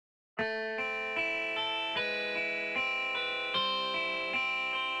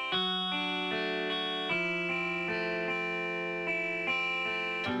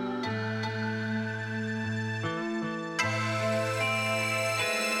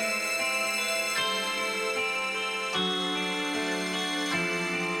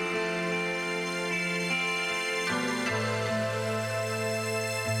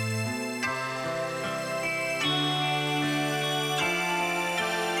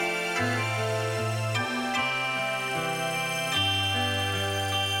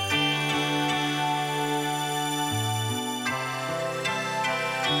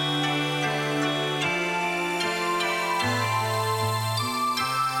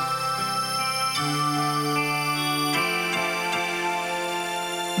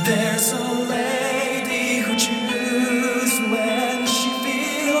There's a lady who chews when she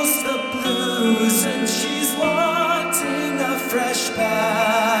feels the blues, and she's wanting a fresh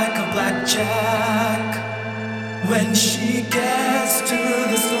pack of blackjack. When she gets to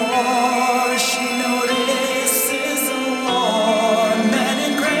the store, she notices a war. Men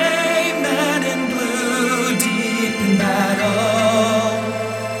in gray, men in blue, deep in battle.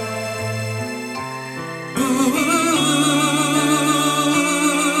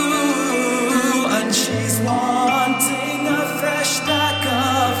 And she's wanting a fresh stack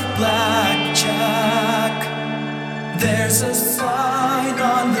of blackjack. There's a sign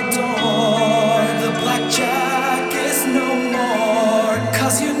on the door, the blackjack is no more.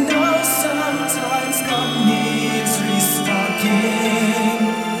 'Cause you know sometimes gum needs restocking.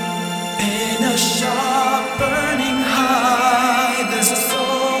 In a shop burning high, there's a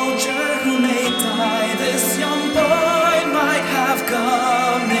soldier who may die. This young boy might have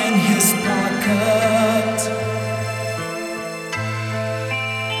gum in his pocket.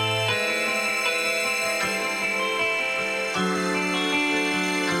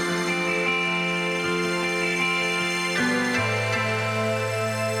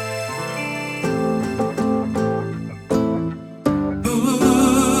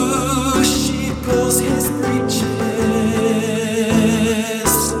 Ooh, she pulls his breeches.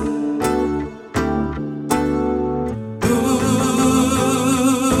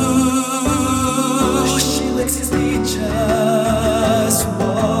 Ooh, she licks his peaches.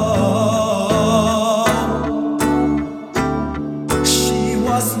 Whoa. She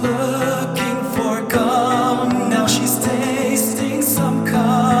was looking